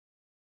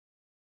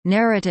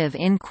Narrative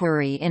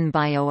Inquiry in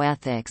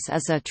Bioethics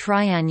is a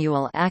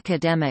triannual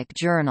academic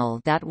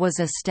journal that was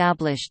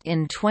established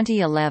in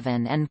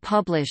 2011 and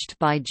published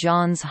by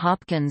Johns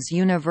Hopkins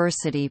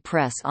University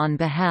Press on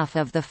behalf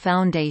of the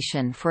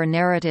Foundation for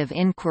Narrative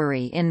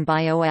Inquiry in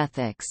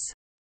Bioethics.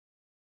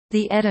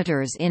 The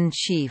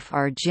editors-in-chief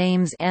are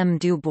James M.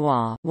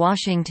 Dubois,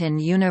 Washington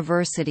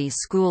University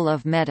School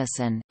of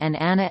Medicine, and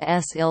Anna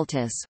S.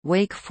 Iltis,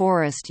 Wake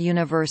Forest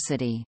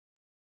University.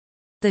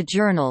 The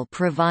journal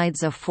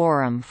provides a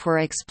forum for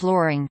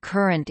exploring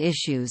current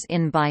issues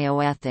in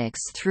bioethics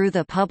through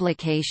the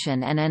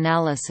publication and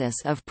analysis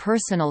of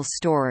personal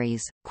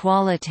stories,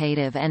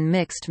 qualitative and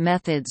mixed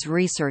methods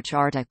research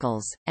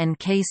articles, and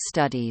case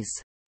studies.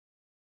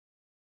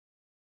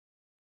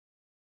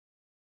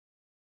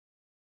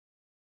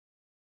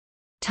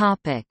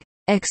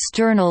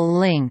 External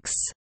links.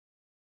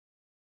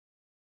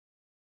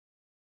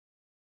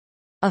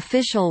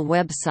 Official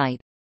website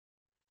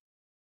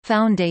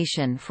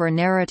Foundation for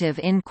Narrative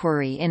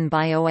Inquiry in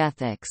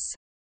Bioethics